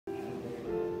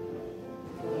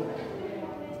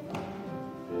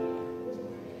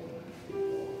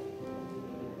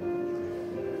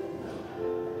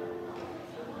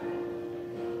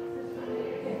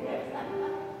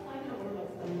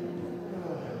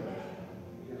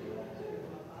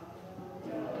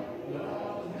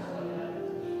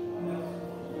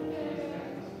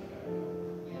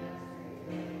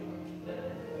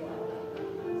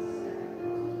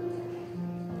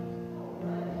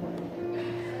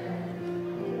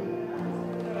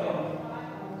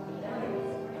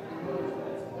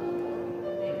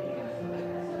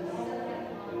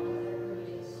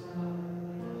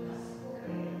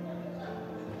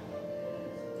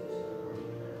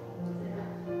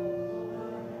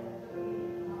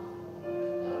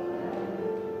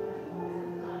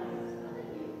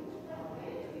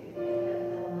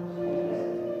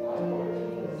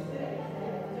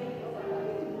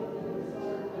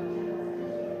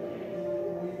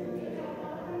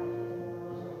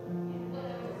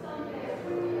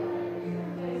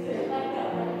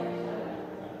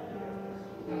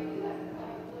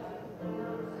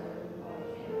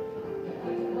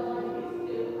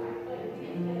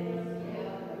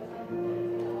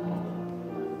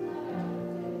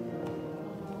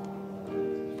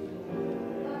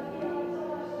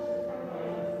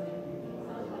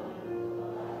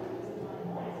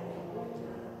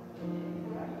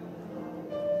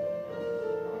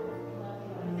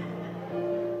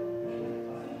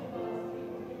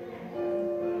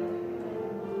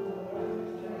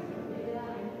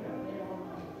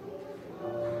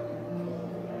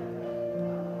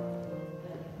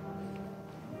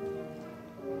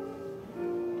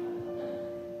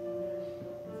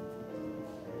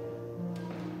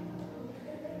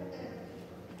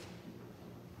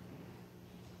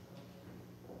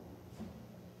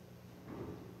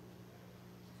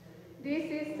This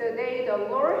is the day the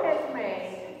Lord has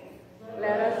made.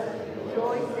 Let us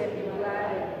rejoice and be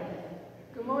glad.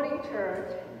 Good morning,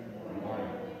 church.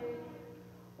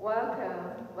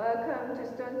 Welcome to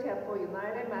Stone Temple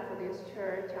United Methodist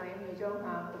Church. I am Lee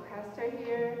Jong-han, the pastor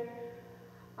here.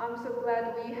 I'm so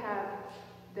glad we have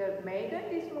the maiden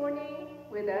this morning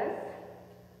with us.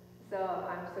 So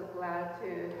I'm so glad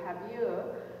to have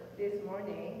you this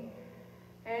morning.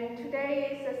 And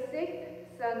today is the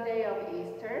 6th Sunday of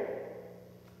Easter.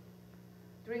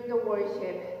 During the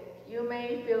worship, you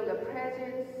may feel the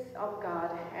presence of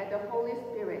God and the Holy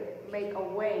Spirit make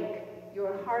awake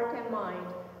your heart and mind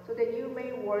so that you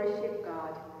may worship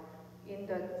God in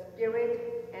the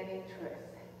Spirit and in truth.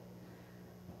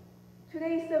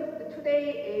 Today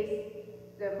is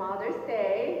the Mother's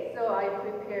Day, so I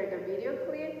prepared a video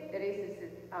clip that is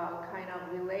kind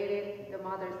of related to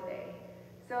Mother's Day.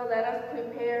 So let us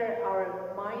prepare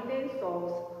our mind and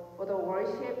souls for the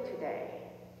worship today.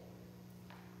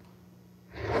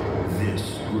 This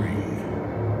spring,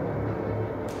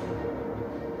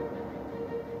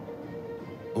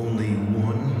 only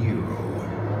one hero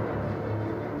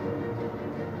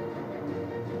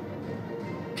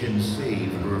can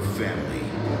save her family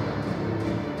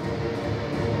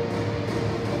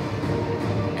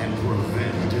and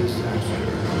prevent disaster.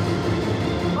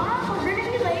 Mom, we're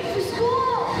gonna be late for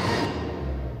school!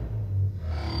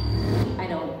 I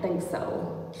don't think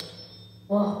so.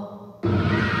 Whoa.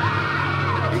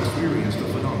 Experience the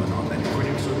phenomenon that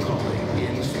critics are calling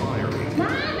inspiring. Mom,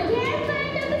 I can't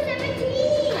find number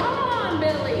 17! Come on,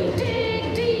 Billy!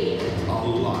 Dig deep! A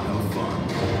lot of fun.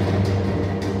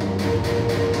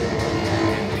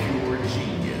 And pure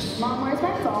genius. Mom, where's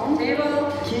my phone?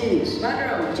 Table. Keys.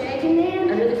 Bedroom. Dragon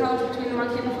Man? Under the couch between the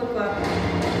monkey and the flip-flop.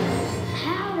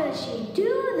 How does she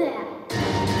do that?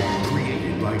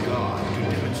 Created by God to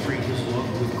demonstrate his love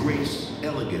with grace,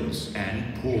 elegance,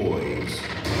 and poise.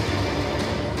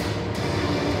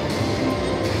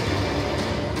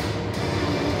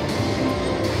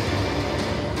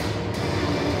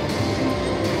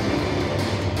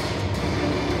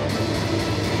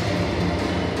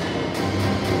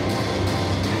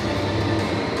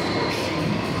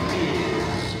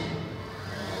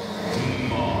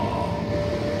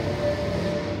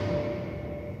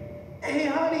 Hey,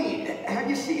 honey, have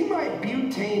you seen my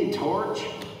butane torch?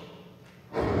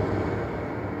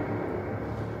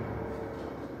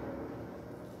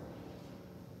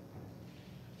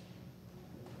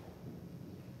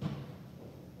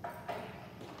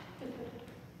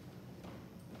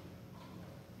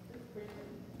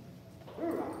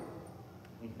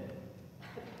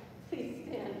 Please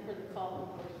stand for the call of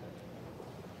worship.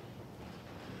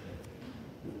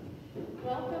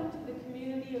 Welcome to the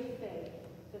community of faith,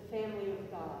 the family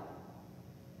of God.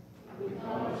 We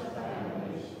come as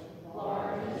families,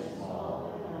 large and small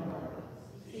in number,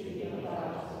 seeking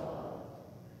God's love.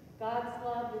 God's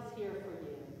love is here for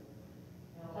you.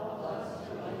 Help us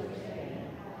to understand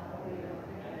how we are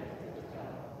connected to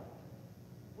God.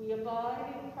 We abide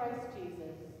in Christ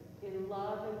Jesus in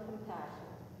love and compassion.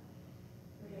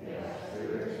 May our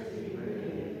spirits be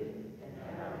renewed and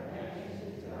our connection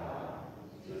to God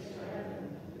to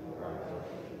strengthen your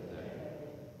worship today.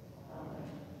 Amen.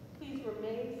 Please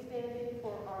remain standing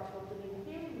for our opening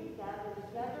hymn. We gather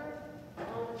together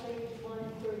on page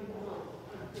 131.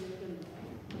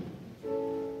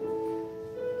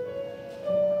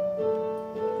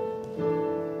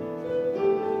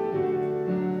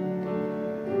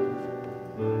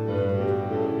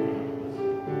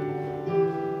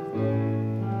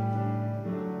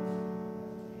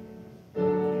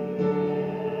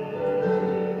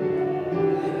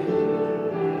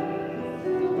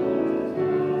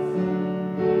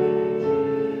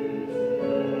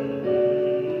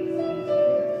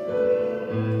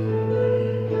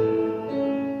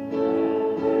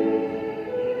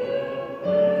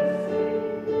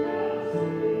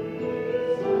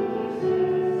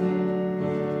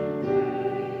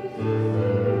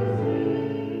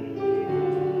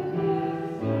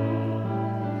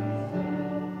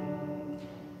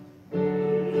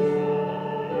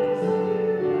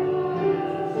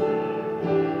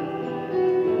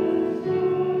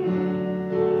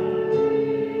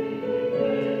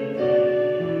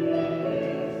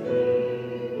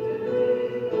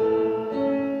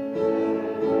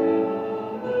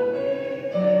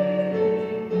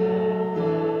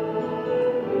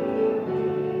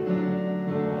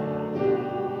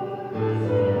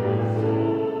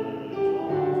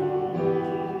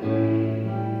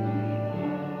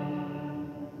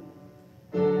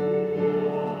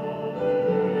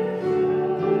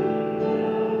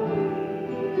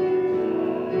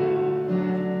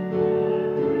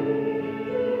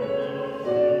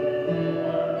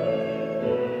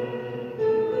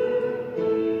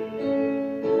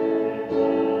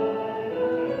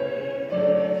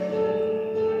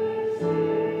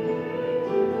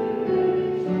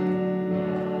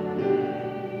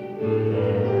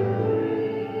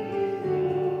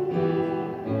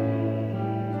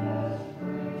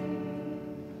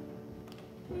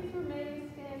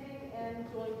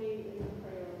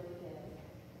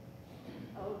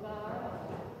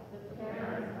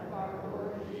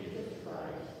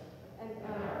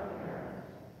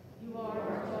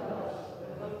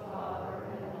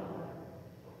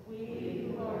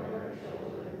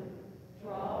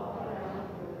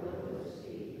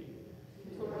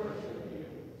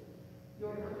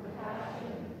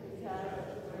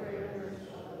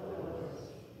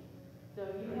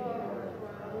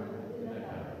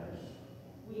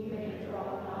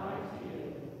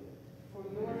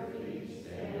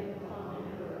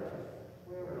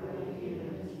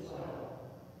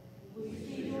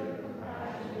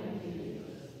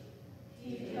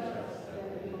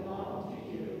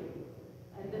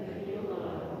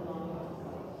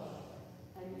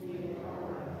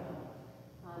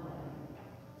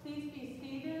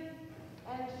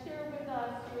 and share with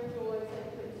us your joys and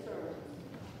concerns.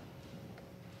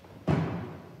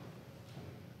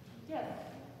 Yes.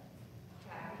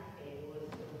 Kathy Cable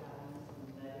is having some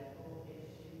medical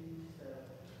issues, so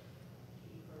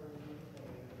keep her in your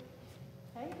prayers.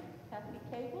 Okay, Kathy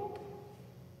Cable?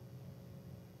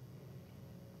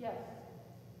 Yes.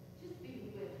 Just be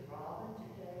with Robin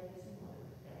today, this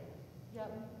Mother's Day.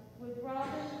 Yep, with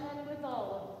Robin and with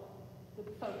all of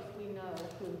the folks we know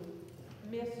who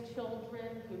miss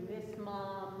children, who miss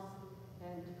moms,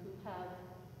 and who have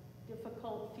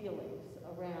difficult feelings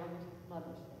around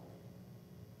Mother's Day.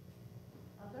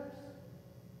 Others?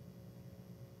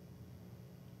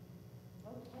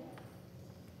 Okay.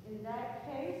 In that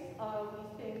case, we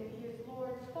sing He is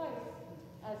Lord twice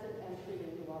as an entry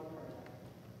into our prayer.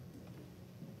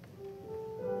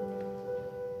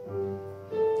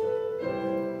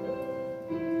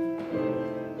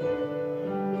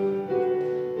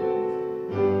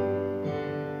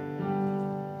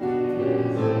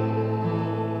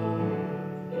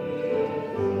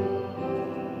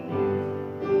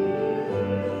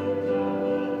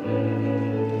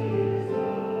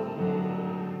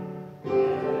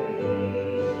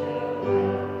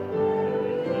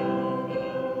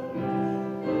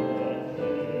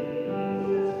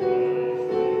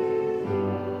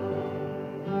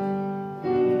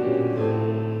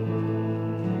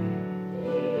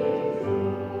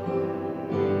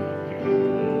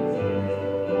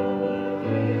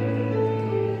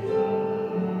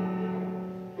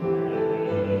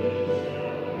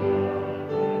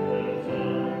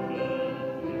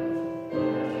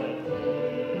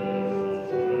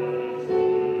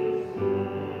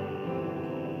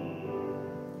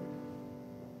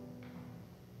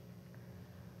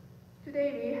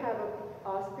 Today we have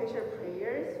a special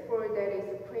prayers that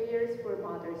is prayers for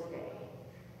Mother's Day.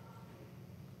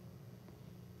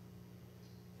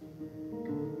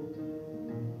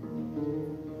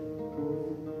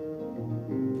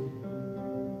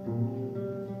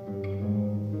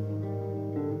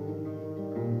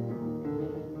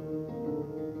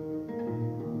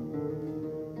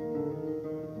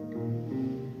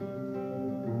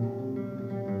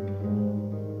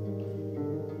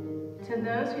 To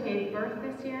those who gave birth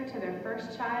this year to their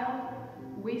first child,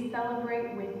 we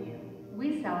celebrate with you.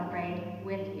 We celebrate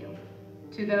with you.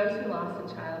 To those who lost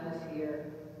a child this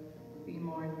year, we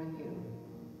mourn with you.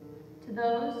 To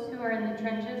those who are in the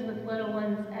trenches with little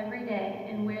ones every day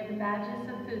and wear the badges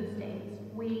of food stamps,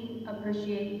 we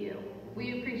appreciate you.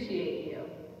 We appreciate you.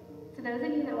 To those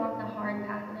of you that walk the hard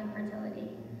path of infertility,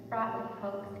 fraught with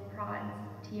pokes, prods,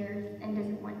 tears, and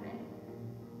disappointment,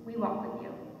 we walk with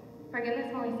you. Forgive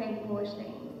us when we say foolish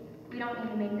things. We don't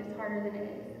need to make this harder than it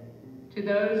is. To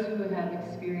those who have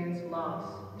experienced loss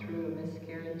through a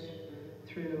miscarriage,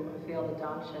 through a failed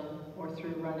adoption, or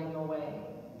through running away,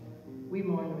 we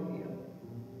mourn with you.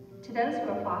 To those who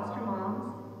are foster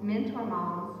moms, mentor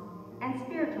moms, and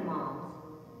spiritual moms,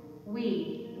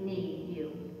 we need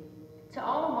you. To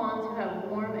all the moms who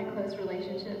have warm and close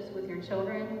relationships with your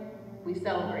children, we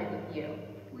celebrate with you.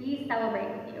 We celebrate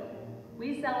with you.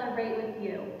 We celebrate with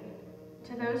you.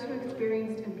 To those who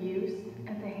experienced abuse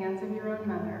at the hands of your own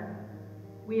mother,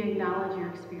 we acknowledge your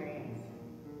experience.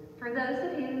 For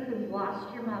those of you who've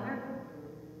lost your mother,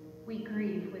 we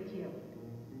grieve with you.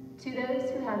 To those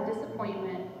who have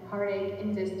disappointment, heartache,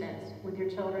 and distance with your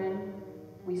children,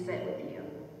 we sit with you.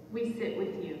 We sit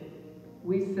with you.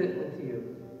 We sit with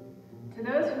you. To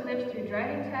those who lived through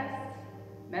driving tests,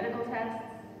 medical tests,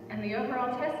 and the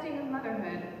overall testing of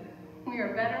motherhood, we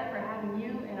are better for having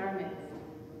you in our midst.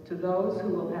 To those who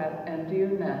will have emptier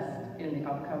nests in the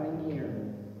upcoming year,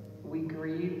 we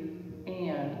grieve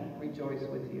and rejoice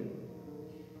with you.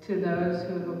 To those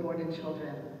who have aborted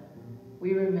children,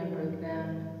 we remember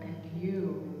them and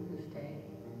you this day.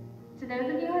 To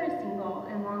those of you who are single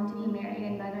and long to be married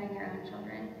and mothering your own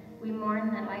children, we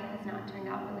mourn that life has not turned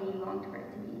out the way you longed for it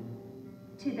to be.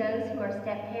 To those who are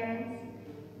step-parents,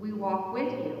 we walk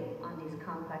with you on these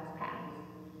complex paths.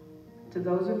 To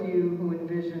those of you who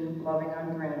envision loving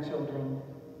on grandchildren,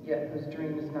 yet whose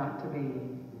dream is not to be,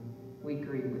 we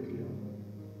grieve with you.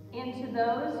 And to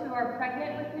those who are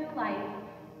pregnant with new life,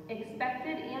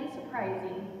 expected and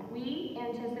surprising, we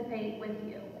anticipate with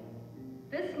you.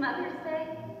 This Mother's Day,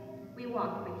 we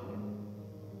walk with you.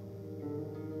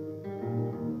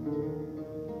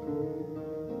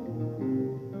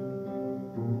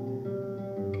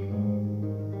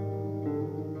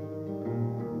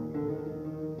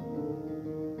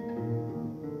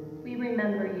 We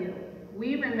remember you.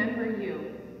 We remember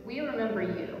you. We remember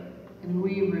you. And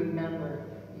we remember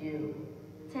you.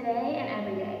 Today and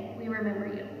every day, we remember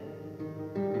you.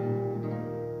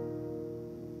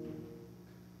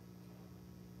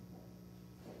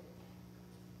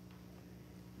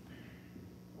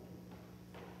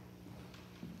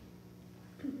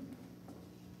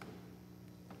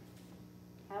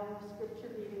 Our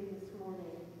scripture reading this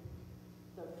morning,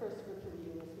 the first scripture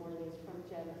reading this morning is from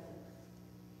Genesis.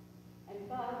 And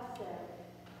God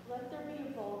said, "Let there be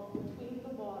a vault between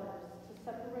the waters to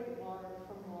separate water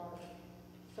from water."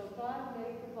 So God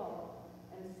made the vault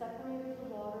and separated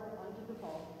the water under the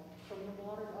vault from the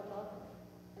water above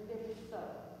it, and it was so.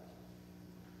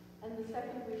 And the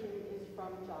second reading is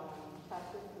from John,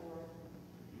 chapter 4,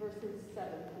 verses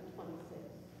 7 to 26.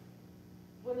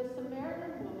 When a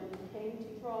Samaritan woman came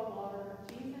to draw water,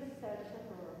 Jesus said to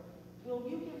her, "Will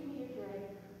you give me a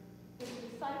drink?" His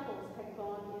disciples had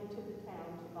gone into the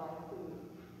town to buy food.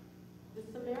 The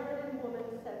Samaritan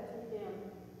woman said to him,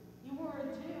 "You are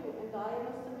a Jew, and I am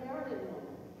a Samaritan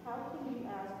woman. How can you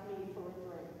ask me for a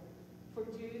drink?" For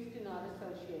Jews do not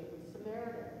associate with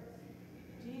Samaritans.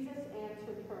 Jesus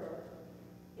answered her,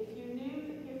 "If you knew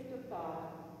the gift of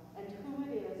God and who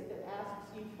it is that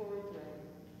asks you for a drink,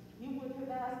 you would have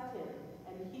asked him,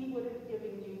 and he would have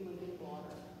given you living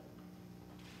water."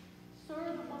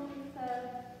 "Sir," the woman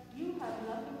said, "you have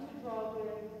nothing to draw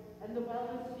with, and the well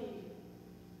is deep.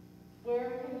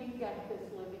 Where can you get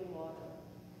this living water?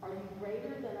 Are you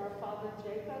greater than our father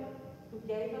Jacob, who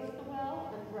gave us the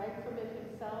well and drank from it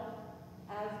himself,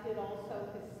 as did also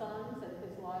his sons and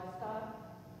his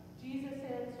livestock?" Jesus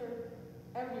answered,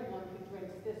 "Everyone who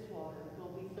drinks this water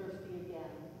will be thirsty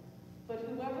again. But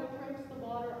whoever drinks the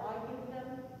water I give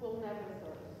them will never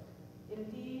thirst.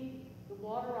 Indeed, the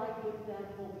water I give them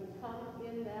will become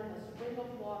in them a spring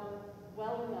of water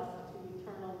welling up to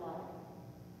eternal life."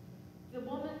 The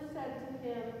woman said to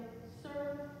him,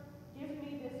 "Sir, give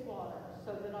me this water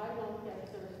so that I won't get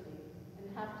thirsty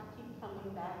and have to keep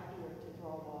coming back here to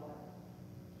draw water."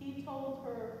 He told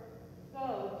her,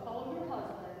 "Go, call your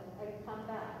husband and come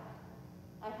back."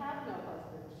 "I have no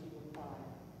husband," she replied.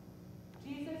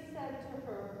 Jesus said to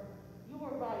her, "You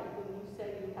are right when you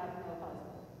say you have no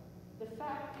husband. The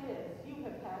fact is, you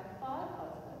have had 5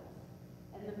 husbands,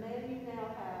 and the man you now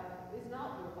have is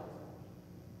not your husband.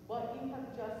 What you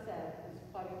have just said is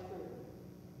quite true."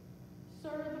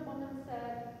 "Sir," the woman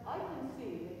said, "I can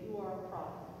see that you are a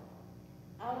prophet.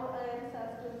 Our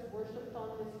ancestors worshipped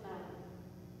on this mountain,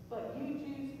 but you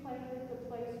Jews claim that the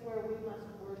place where we must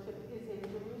worship is in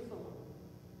Jerusalem."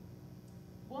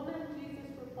 "Woman,"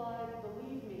 Jesus replied,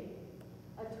 "believe me,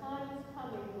 a time is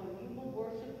coming when you will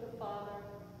worship the Father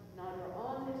neither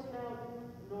on this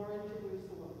mountain nor in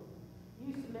Jerusalem.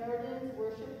 You Samaritans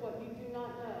worship what you do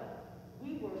not know.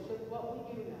 We worship what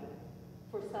we do know,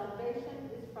 for salvation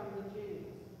is from the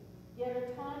Jews. Yet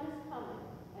a time is coming,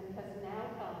 and has now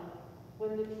come,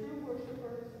 when the true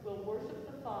worshipers will worship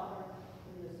the Father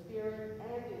in the Spirit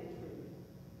and in truth,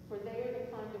 for they are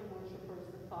the kind of worshipers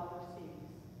the Father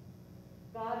seeks.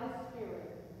 God is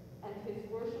Spirit, and his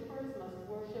worshipers must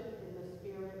worship in the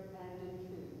Spirit and in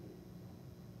truth."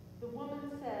 The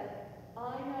woman said,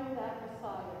 "I know that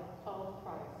Messiah, called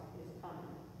Christ, is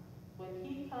coming. When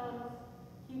he comes,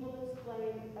 he will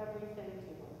explain everything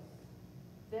to us."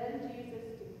 Then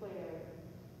Jesus declared,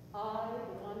 "I,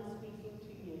 the one speaking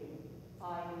to you,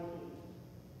 I am he."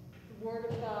 The word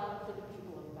of God for the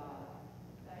people of God.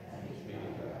 Thanks be to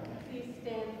God. Please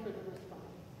stand for the response.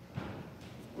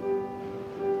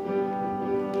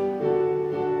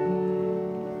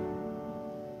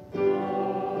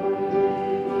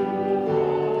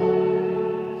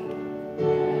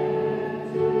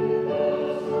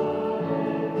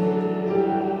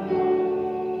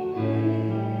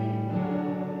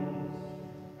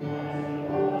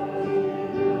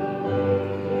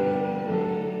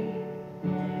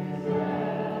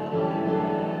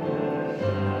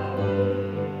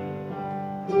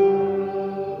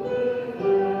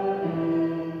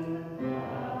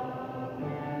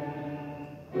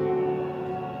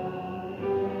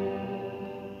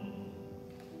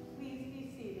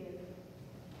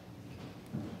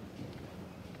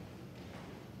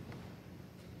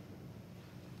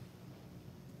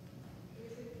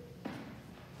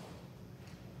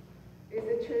 It's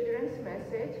a children's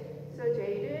message, so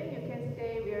Jaden, you can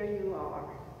stay where you are.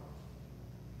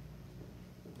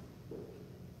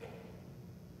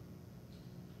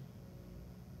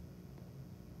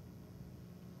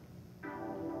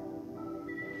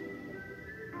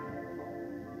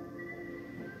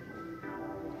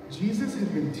 Jesus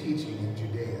had been teaching in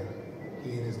Judea.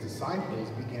 He and his disciples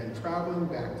began traveling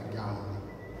back to Galilee.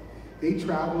 They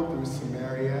traveled through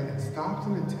Samaria and stopped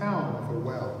in a town with a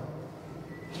well.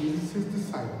 Jesus'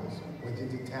 disciples went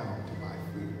into town to buy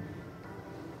food.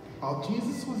 While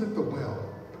Jesus was at the well,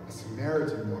 a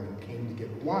Samaritan woman came to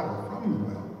get water from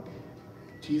the well.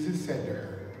 Jesus said to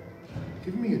her,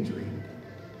 "Give me a drink."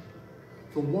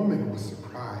 The woman was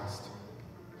surprised.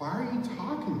 "Why are you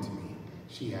talking to me?"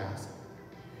 she asked.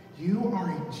 "You are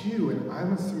a Jew and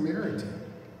I'm a Samaritan."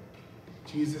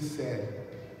 Jesus said,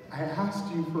 "I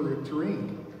asked you for a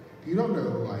drink. You don't know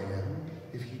who I am.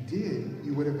 If you did,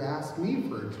 you would have asked me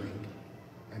for a drink,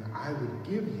 and I would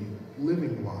give you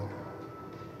living water."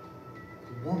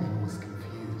 The woman was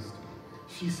confused.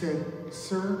 She said,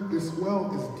 "Sir, this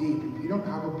well is deep and you don't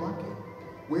have a bucket.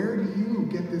 Where do you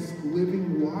get this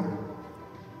living water?"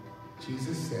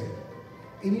 Jesus said,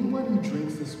 "Anyone who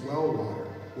drinks this well water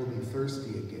will be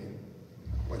thirsty again.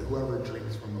 But whoever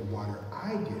drinks from the water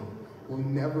I give will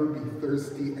never be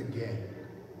thirsty again.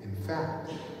 In fact,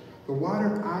 the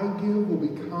water I give will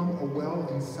become a well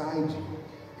inside you,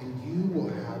 and you will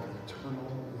have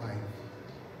eternal life."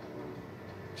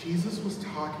 Jesus was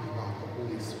talking about the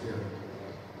Holy Spirit,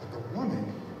 but the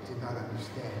woman did not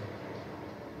understand.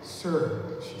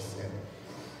 "Sir," she said,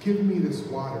 "give me this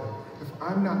water. If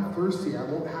I'm not thirsty, I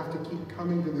won't have to keep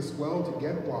coming to this well to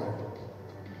get water."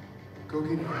 "Go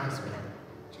get your husband,"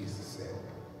 Jesus said.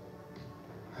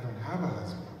 "I don't have a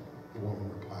husband," the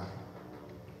woman replied.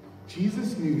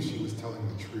 Jesus knew she was telling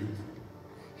the truth.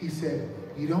 He said,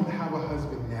 "You don't have a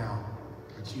husband now,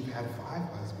 but you've had 5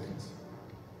 husbands."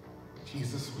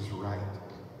 Jesus was right.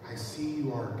 "I see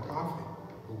you are a prophet,"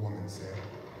 the woman said.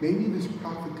 "Maybe this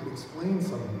prophet could explain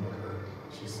something to her,"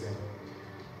 she said.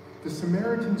 "The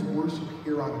Samaritans worship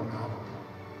here on the mountain,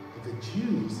 but the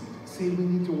Jews say we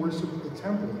need to worship at the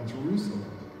temple in Jerusalem."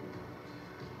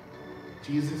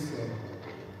 Jesus said,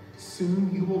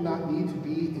 "Soon you will not need to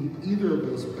be in either of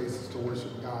those places to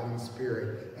worship God in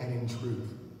spirit and in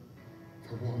truth."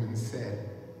 The woman said,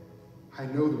 "I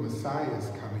know the Messiah is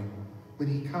coming. When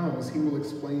he comes, he will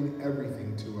explain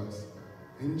everything to us."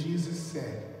 Then Jesus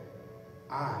said,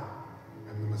 "I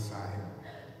am the Messiah."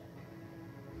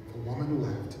 The woman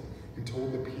left and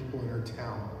told the people in her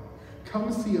town,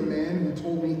 "Come see a man who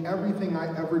told me everything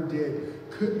I ever did.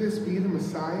 Could this be the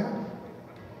Messiah?"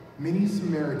 Many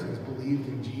Samaritans believed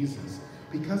in Jesus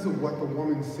because of what the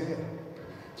woman said.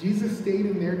 Jesus stayed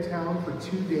in their town for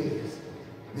 2 days.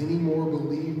 Many more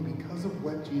believed because of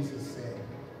what Jesus said.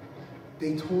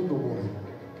 They told the woman,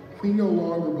 "We no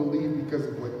longer believe because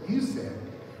of what you said,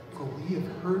 for we have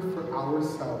heard for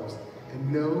ourselves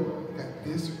and know that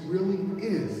this really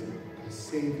is the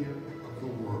Savior of the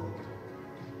world."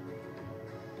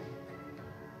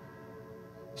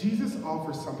 Jesus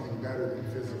offers something better than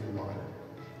physical water.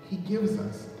 He gives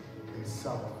us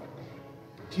himself.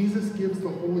 Jesus gives the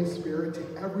Holy Spirit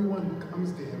to everyone who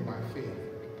comes to him by faith.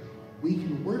 We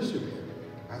can worship him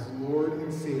as Lord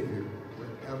and Savior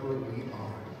wherever we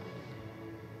are.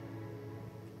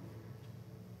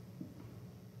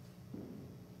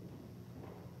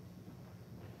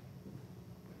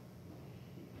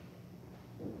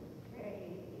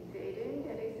 Okay, Zayden,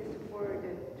 that is it for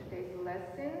today's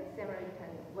lesson.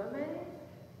 Samaritan woman,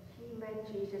 she met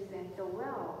Jesus at the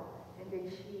well, and then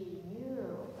she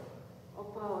knew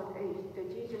about the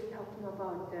Jesus talking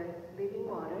about the living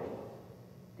water.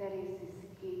 That is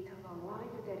eternal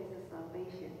life, that is the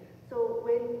salvation. So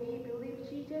when we believe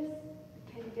Jesus, we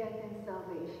can get in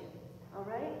salvation. All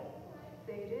right?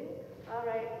 Satan? All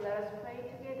right, let us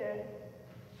pray together.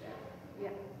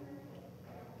 Yeah.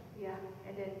 Yeah,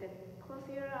 and then close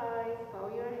your eyes,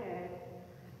 bow your head.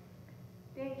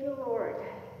 Thank you, Lord.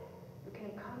 You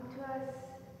can come to us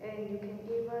and you can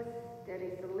give us, that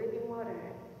is the living water.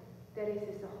 That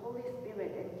is the Holy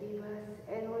Spirit and give us,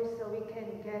 and also we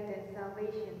can get that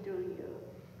salvation through you.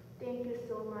 Thank you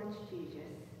so much,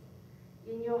 Jesus.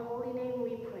 In your holy name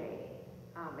we pray.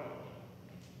 Amen.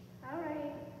 All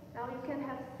right, now you can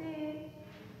have a seat.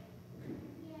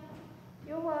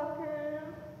 You're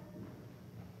welcome.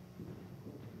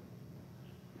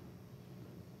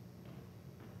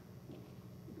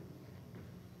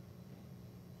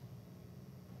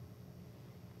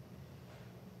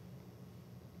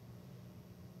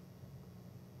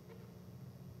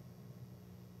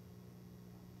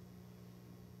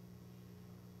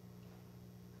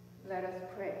 Let us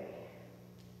pray.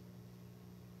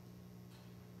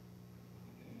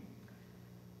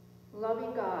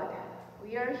 Loving God,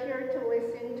 we are here to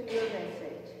listen to your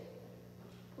message.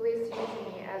 Please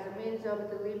use me as a means of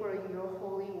delivering your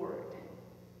holy word.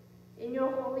 In your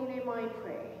holy name I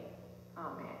pray.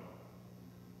 Amen.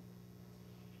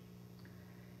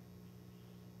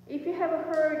 If you have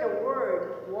heard the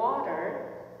word water,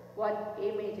 what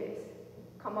images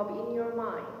come up in your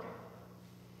mind?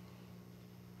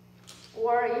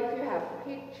 Or if you have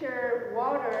pictured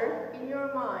water in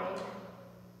your mind,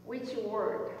 which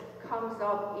word comes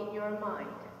up in your mind?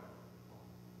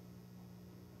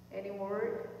 Any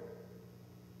word?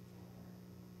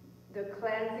 The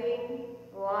cleansing,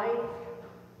 life,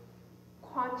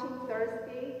 quenching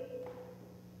thirsty,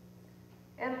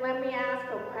 And let me ask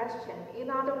a question.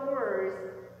 In other words,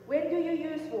 when do you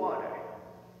use water?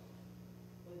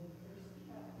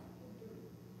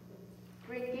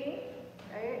 Drinking,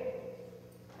 right?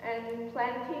 And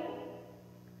planting,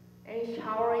 and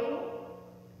showering,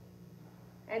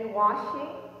 and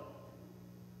washing,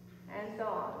 and so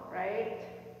on, right?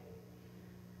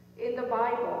 In the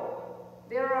Bible,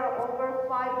 there are over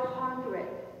 500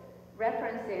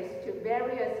 references to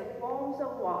various forms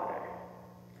of water.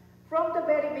 From the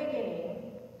very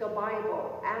beginning, the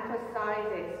Bible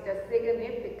emphasizes the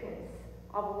significance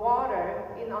of water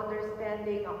in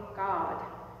understanding of God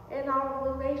and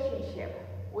our relationship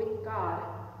with God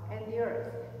and the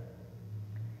earth.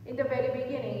 In the very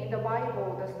beginning, in the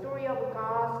Bible, the story of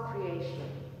God's creation,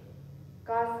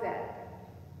 God said,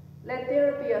 "Let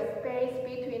there be a space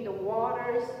between the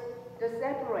waters to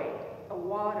separate the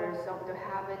waters of the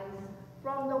heavens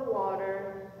from the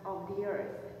water of the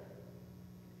earth."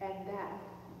 And that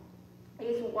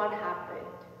is what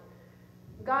happened.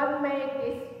 God made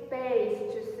this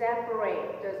space to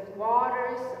separate the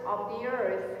waters of the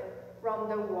earth from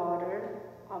the water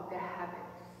of the heavens.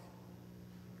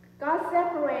 God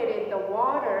separated the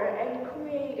water and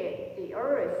created the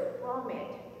earth from it.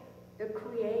 The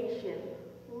creation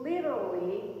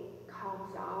literally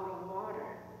comes out of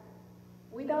water.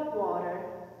 Without water,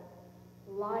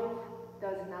 life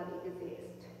does not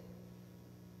exist.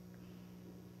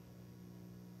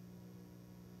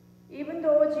 Even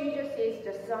though Jesus is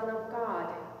the Son of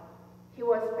God, he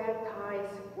was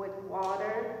baptized with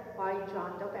water by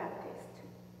John the Baptist.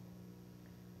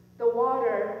 The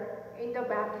water in the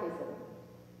baptism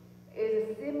is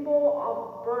a symbol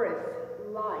of birth,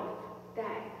 life,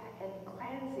 death, and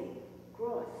cleansing,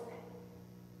 growth.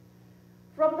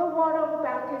 From the water of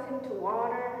baptism to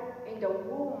water in the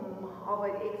womb of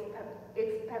an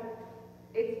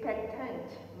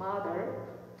expectant mother,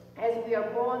 as we are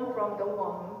born from the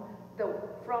womb,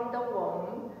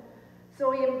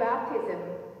 so in baptism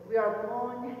we are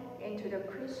born into the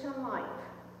Christian life.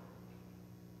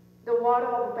 The water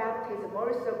of baptism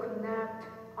also connects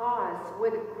us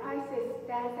with Christ's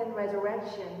death and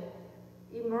resurrection.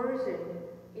 Immersion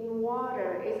in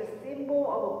water is a symbol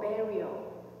of a burial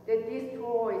that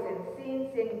destroys and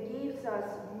sins and gives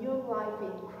us new life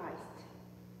in Christ.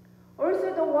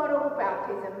 Also, the water of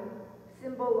baptism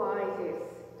symbolizes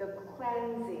the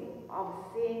cleansing of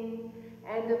sin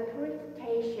and the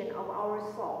purification of our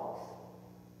souls.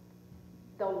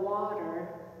 The water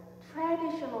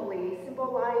traditionally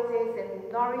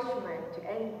symbolizes nourishment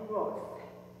and growth.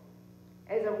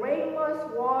 As a rainless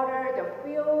water that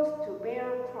fails to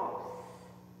bear crops,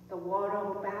 the water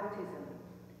of baptism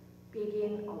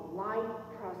begins a life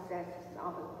process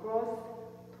of growth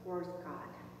towards God.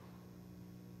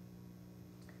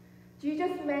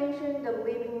 Jesus mentioned the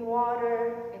living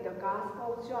water in the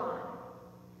Gospel of John.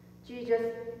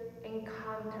 Jesus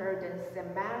encountered a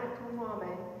Samaritan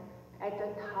woman at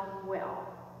the town well.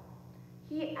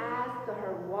 He asked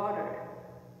her water,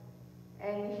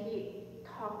 and he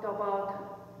talked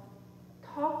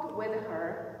with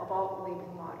her about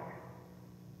living water.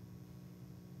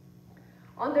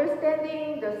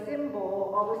 Understanding the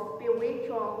symbol of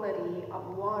spirituality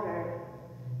of water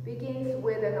begins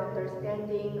with an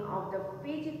understanding of the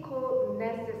physical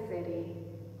necessity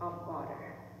of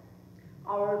water.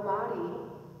 Our body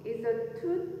is a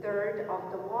 2/3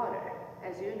 of the water,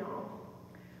 as you know.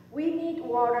 We need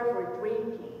water for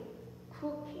drinking,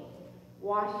 cooking,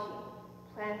 washing,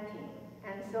 planting,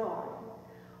 and so on.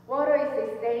 Water is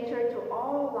essential to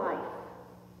all life.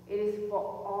 It is for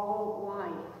all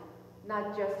life,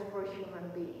 not just for human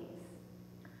beings.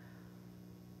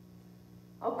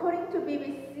 According to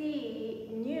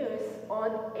BBC News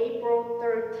on April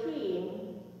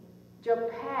 13,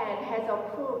 Japan has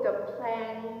approved a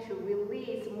plan to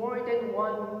release more than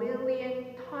 1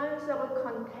 million tons of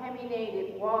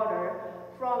contaminated water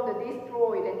from the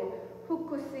destroyed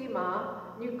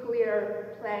Fukushima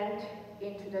nuclear plant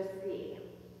into the sea.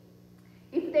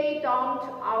 If they dumped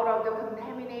out of the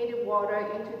contaminated water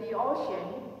into the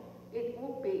ocean, it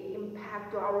would be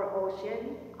impact to our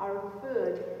ocean, our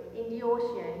food in the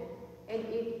ocean, and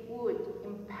it would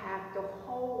impact the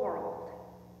whole world.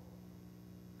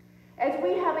 As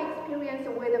we have experienced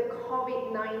with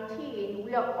COVID-19,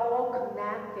 we are all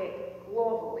connected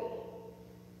globally.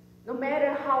 No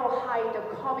matter how high the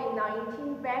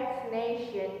COVID-19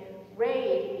 vaccination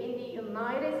rate in the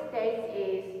United States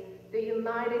is, the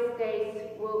United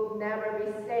States will never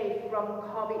be safe from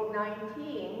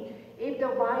COVID-19 if the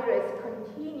virus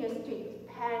continues to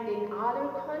expand in other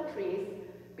countries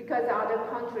because other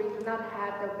countries do not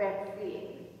have the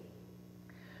vaccine.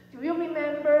 Do you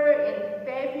remember in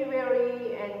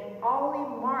February and early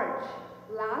March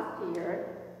last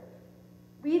year,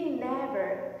 we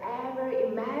never ever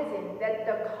imagined that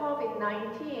the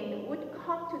COVID-19 would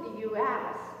come to the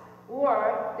US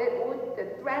or that would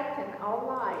threaten our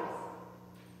lives.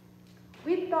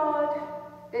 We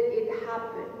thought that it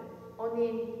happened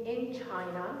only in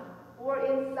China or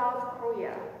in South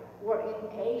Korea or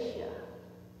in Asia.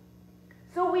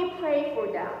 So we prayed for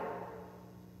them.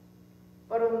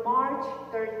 But on March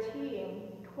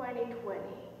 13, 2020,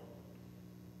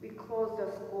 we closed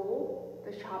the school,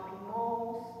 the shopping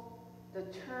malls, the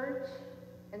church,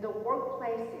 and the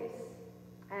workplaces,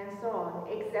 and so on,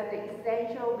 except the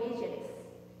essential business.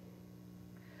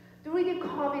 During the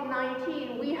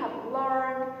COVID-19, we have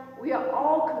learned we are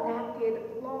all connected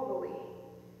globally.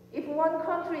 If one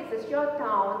country is shut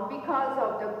down because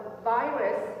of the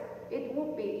virus, it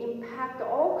would impact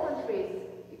all countries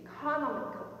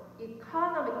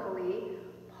economically,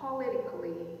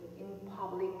 politically, in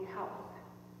public health.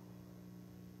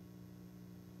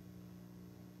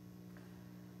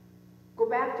 Go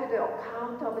back to the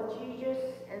account of Jesus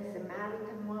and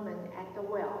Samaritan woman at the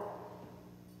well.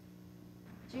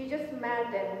 Jesus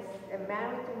met the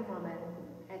Samaritan woman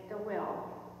at the well.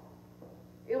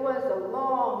 It was a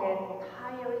long and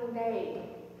tiring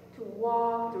day to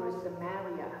walk through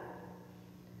Samaria.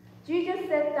 Jesus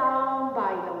sat down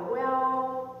by the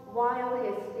well while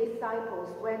his disciples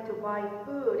went to buy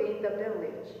food in the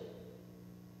village.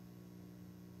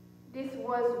 This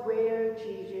was where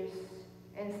Jesus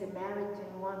and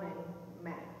Samaritan woman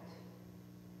met.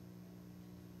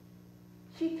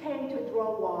 She came to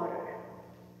draw water.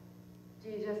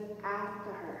 Jesus asked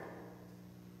her,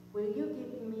 "Will you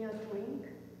give me a drink?"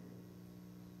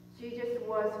 Jesus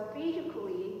was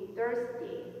physically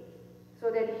thirsty,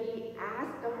 so that he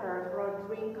asked her for a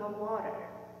drink of water.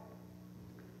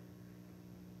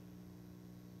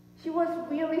 She was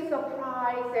really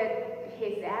surprised at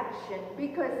his action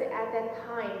because at that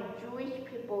time, Jewish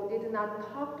people did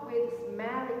not talk with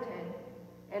Samaritan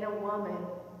and a woman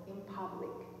in public.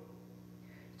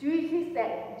 Jesus'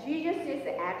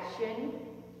 action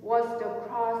was to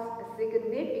cross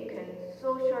significant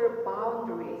social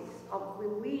boundaries of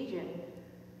religion,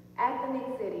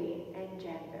 ethnicity, and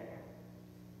gender.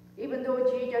 Even though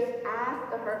Jesus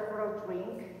asked her for a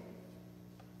drink,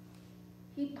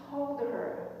 he told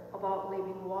her about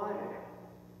living water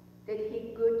that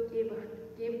he could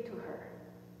give to her.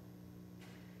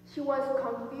 She was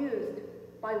confused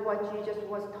by what Jesus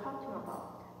was talking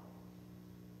about.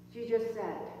 Jesus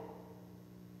said,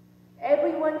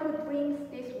 "Everyone who drinks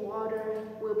this water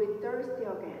will be thirsty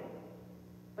again,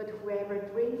 but whoever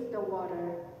drinks the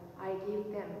water I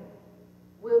give them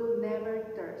will never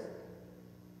thirst.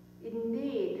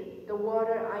 Indeed, the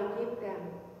water I give them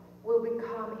will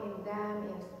become in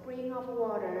them a spring of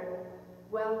water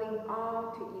welling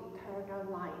up to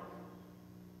eternal life."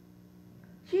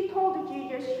 She told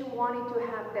Jesus she wanted to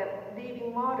have that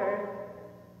living water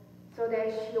so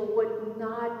that she would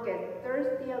not get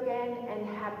thirsty again and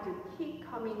have to keep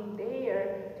coming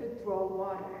there to draw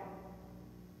water.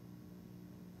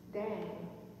 Then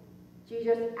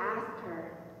Jesus asked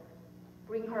her,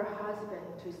 bring her husband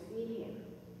to see him.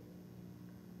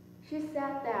 She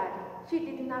said that she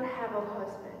did not have a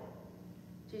husband.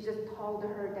 Jesus told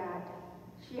her that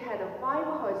she had 5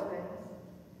 husbands,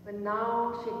 but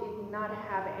now she did not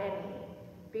have any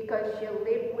because she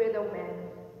lived with a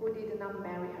man who did not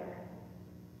marry her.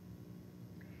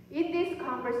 In this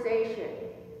conversation,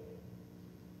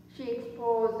 she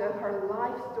exposed her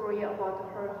life story about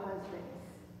her husbands.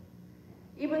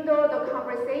 Even though the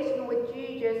conversation with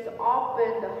Jesus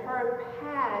opened her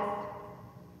past,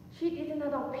 she did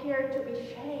not appear to be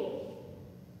shamed.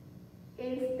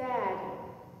 Instead,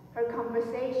 her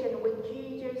conversation with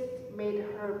Jesus made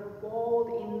her bold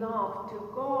enough to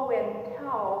go and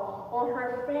tell all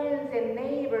her friends and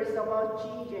neighbors about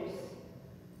Jesus.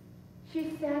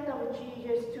 She said of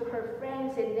Jesus to her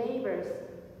friends and neighbors,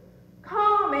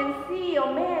 "Come and see a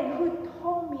man who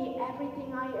told me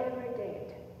everything I ever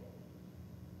did."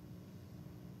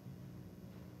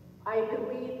 I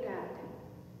believe that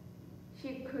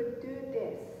she could do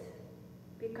this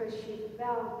because she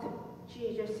felt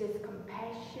Jesus'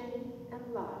 compassion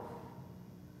and love.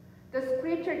 The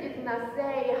scripture did not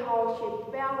say how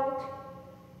she felt,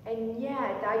 and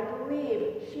yet I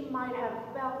believe she might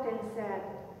have felt and said,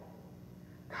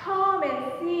 "Come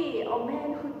and see a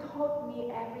man who told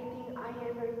me everything I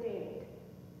ever did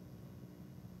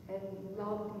and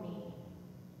loved me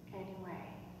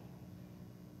anyway."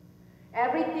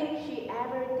 Everything she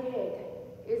ever did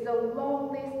is a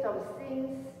long list of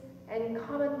sins and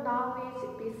common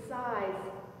knowledge besides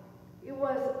It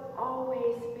was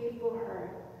always before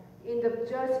her in the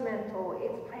judgmental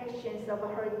expressions of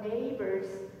her neighbors.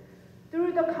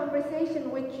 Through the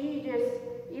conversation with Jesus,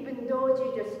 even though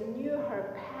Jesus knew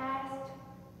her past,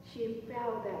 she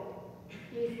felt that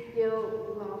he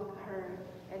still loved her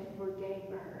and forgave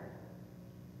her.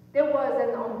 There was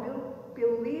an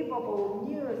unbelievable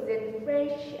news and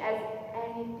fresh as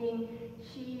anything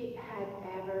she had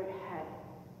ever had.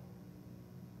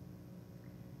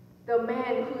 The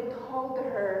man who told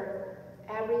her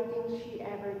everything she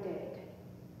ever did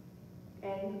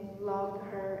and loved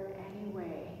her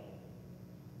anyway.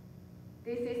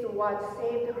 This is what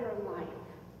saved her life.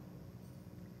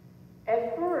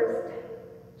 At first,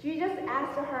 Jesus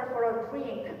asked her for a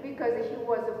drink because he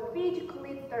was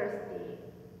physically thirsty.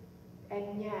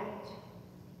 And yet,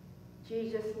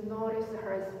 Jesus noticed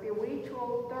her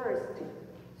spiritual thirst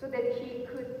so that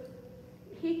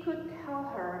he could tell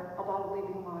her about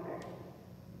living water.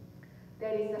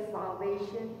 That is the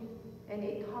salvation and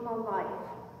eternal life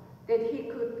that he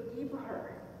could give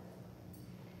her.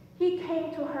 He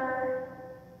came to her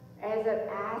as an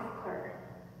asker,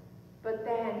 but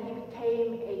then he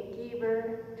became a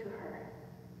giver to her.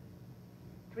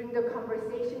 During the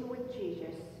conversation with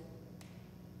Jesus,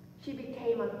 she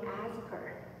became an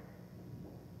asker.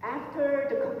 After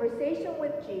the conversation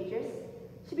with Jesus,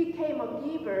 she became a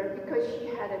giver because she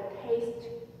had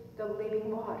tasted the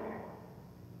living water,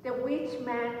 which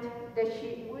meant that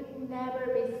she would never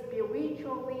be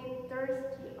spiritually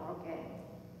thirsty again.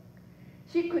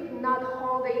 She could not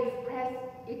hold the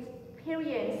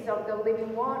experience of the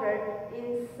living water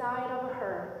inside of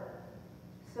her,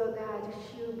 so that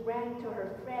she ran to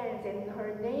her friends and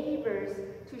her neighbors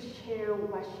to share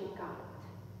what she got.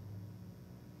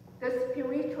 The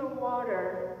spiritual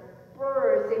water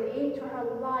burst into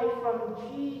her life from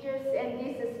Jesus, and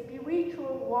this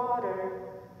spiritual water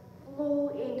flew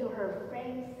into her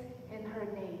friends and her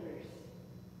neighbors.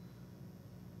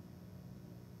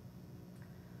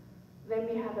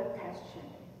 Let me have a question.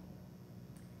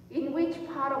 In which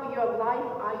part of your life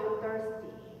are you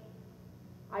thirsty?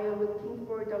 Are you looking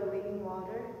for the living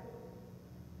water?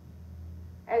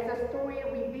 As the story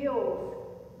reveals,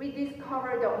 we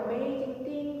discover the amazing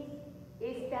thing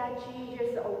is that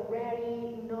Jesus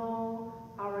already knows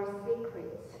our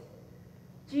secrets.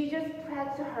 Jesus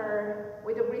treats her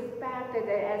with respect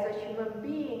as a human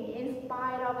being in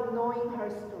spite of knowing her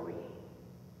story.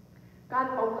 God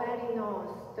already knows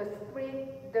the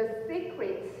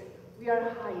secrets we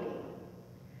are hiding.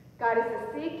 God is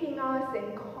seeking us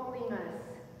and calling us.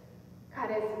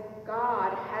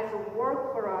 God has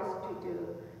work for us to do,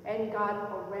 and God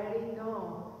already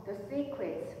knows the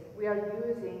secrets we are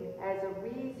using as a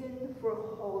reason for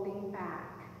holding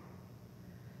back.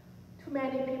 Too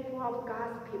many people of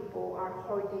God's people are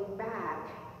holding back,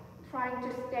 trying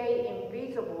to stay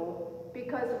invisible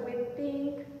because we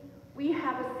think we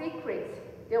have secrets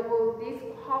that will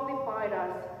disqualify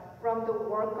us from the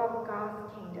work of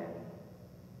God's kingdom.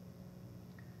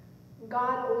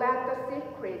 God let the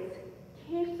secrets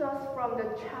keeps us from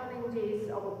the challenges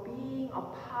of being a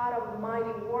part of the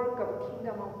mighty work of the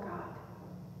kingdom of God.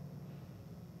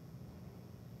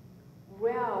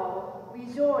 Well,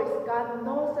 rejoice, God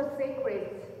knows the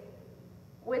secrets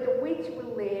with which we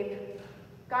live.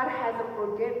 God has a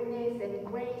forgiveness and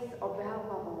grace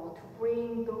available to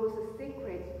bring those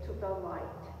secrets to the light.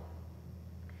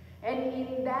 And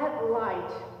in that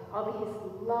light of his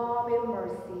love and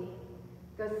mercy,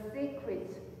 the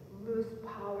secrets lose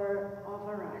power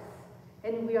over us,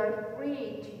 and we are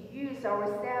free to use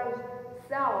ourselves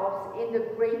in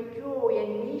the great joy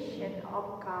and mission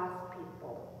of God's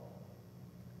people.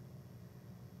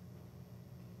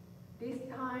 This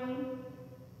time,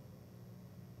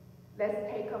 let's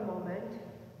take a moment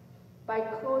by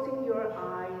closing your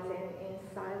eyes and in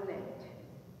silence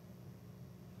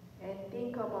and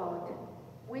think about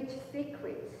which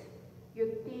secrets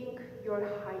you think you're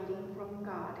hiding from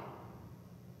God,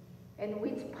 and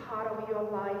which part of your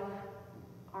life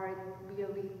are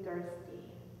really thirsty.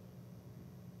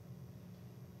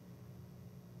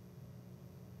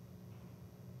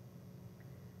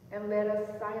 And let us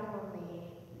silently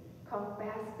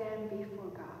confess them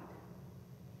before God.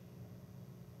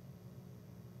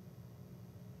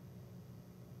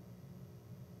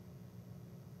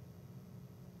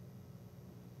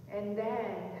 And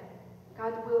then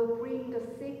God will bring the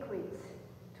secrets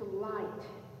to light,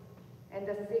 and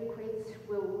the secrets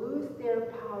will lose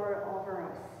their power over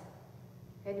us,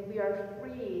 and we are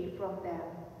free from them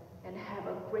and have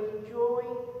a great joy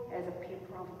as a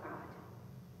people of God.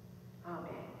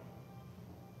 Amen.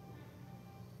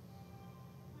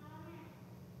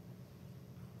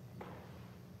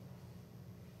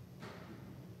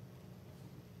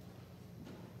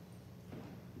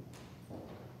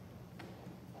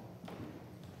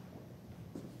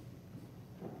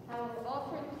 Our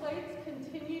offering plates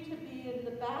continue to be in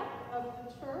the back of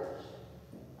the church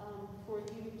for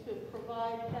you to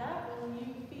provide that when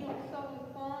you feel so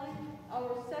inclined.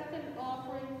 Our second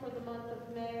offering for the month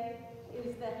of May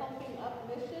is the Helping Up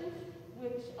Mission,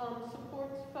 which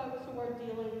supports folks who are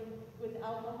dealing with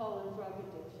alcohol and drug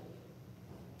addiction.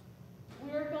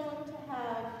 We're going to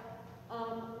have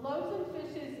Loaves and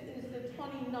Fishes is the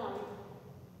 29th.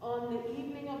 On the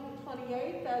evening of the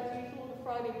 28th, as usual, the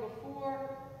Friday before,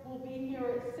 we'll be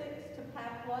here at 6 to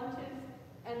pack lunches,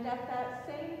 and at that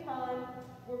same time,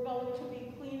 we're going to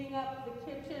be cleaning up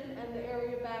the kitchen and the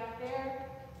area back there.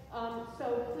 So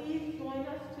please join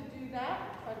us to do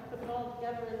that. Try to put it all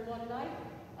together in one night.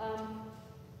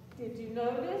 Did you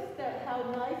notice that how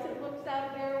nice it looks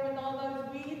out there with all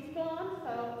those weeds gone?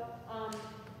 So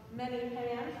many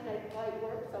hands make light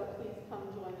work, so please come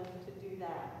join us to do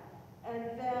that.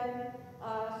 And then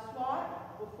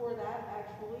SWAT, before that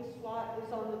actually, SWAT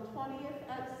is on the 20th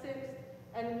at 6,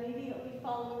 and immediately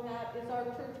following that is our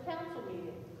church council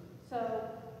meeting. So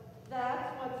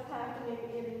that's what's happening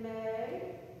in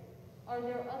May. Are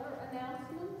there other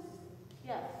announcements?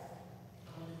 Yes.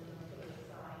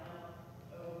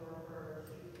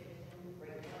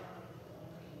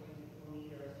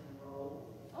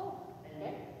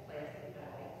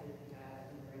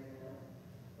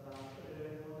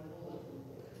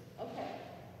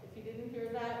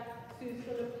 Sue's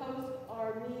going to post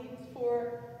our needs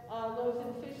for Loaves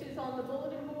and Fishes on the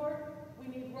bulletin board. We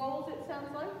need rolls, it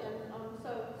sounds like, and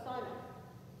so sign up.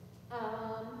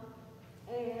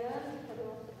 And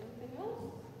anything else?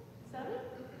 7?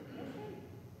 Okay.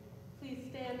 Please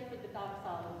stand for the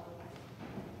doxology.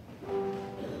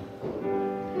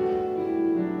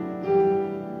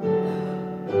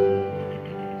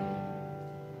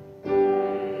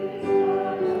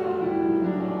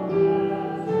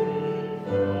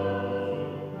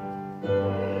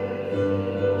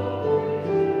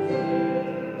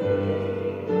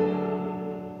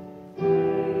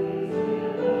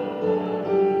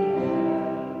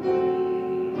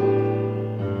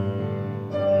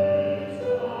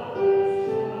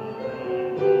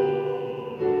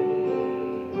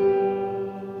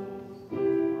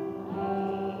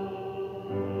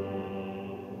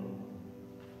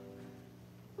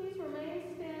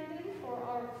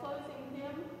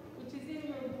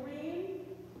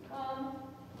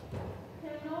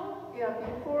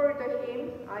 Before the hymn,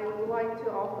 I would like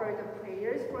to offer the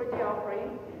prayers for the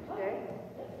offering today.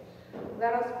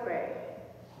 Let us pray.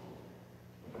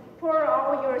 Pour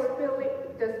out your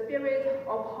spirit, the Spirit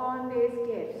upon these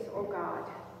gifts, O God.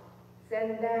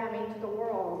 Send them into the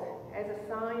world as a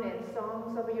sign and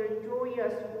songs of your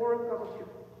joyous works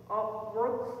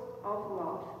of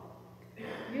love.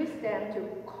 Use them to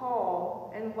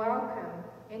call and welcome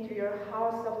into your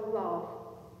house of love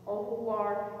all who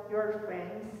are your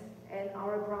friends and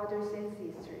our brothers and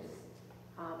sisters.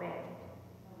 Amen.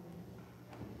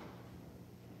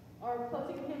 Our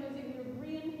closing hymn is in your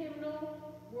green hymnal,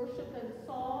 Worship and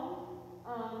Song,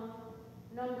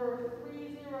 number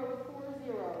 3040,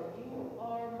 You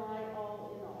Are My All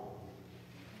in All.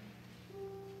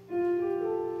 You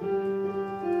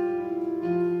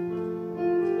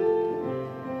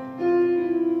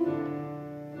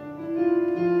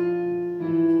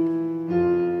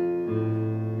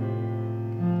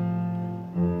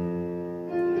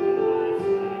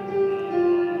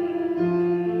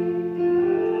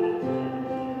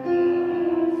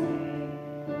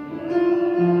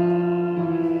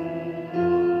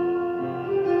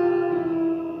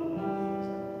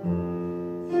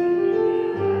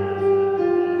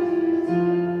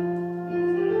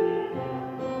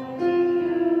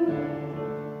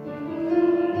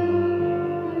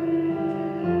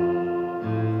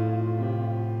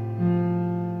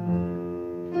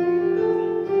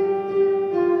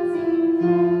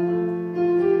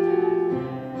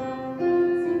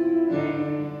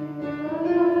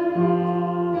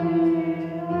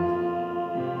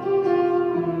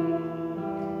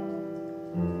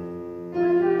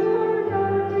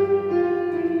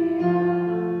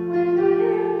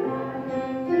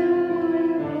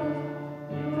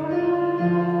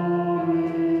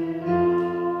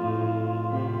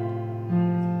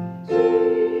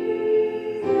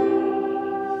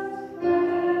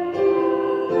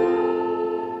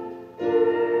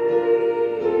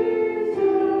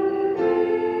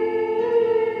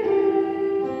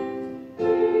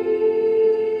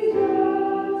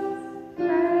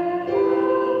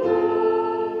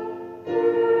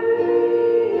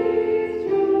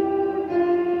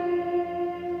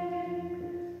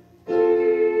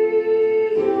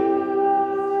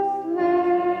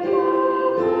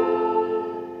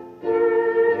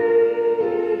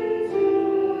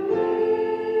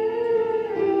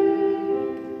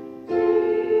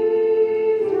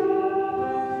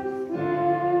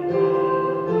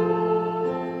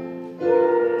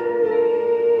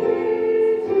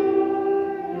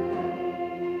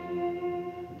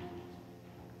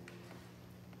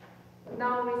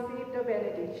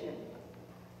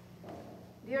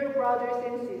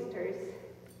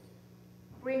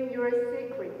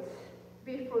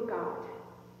for God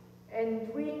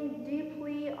and drink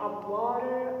deeply of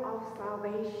water of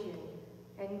salvation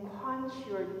and quench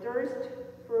your thirst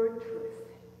for truth.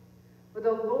 For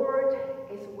the Lord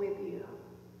is with you.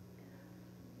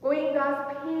 Go in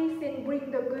God's peace and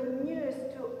bring the good news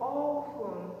to all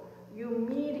whom you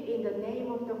meet in the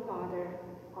name of the Father,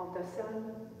 of the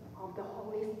Son, of the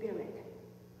Holy Spirit.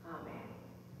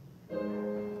 Amen.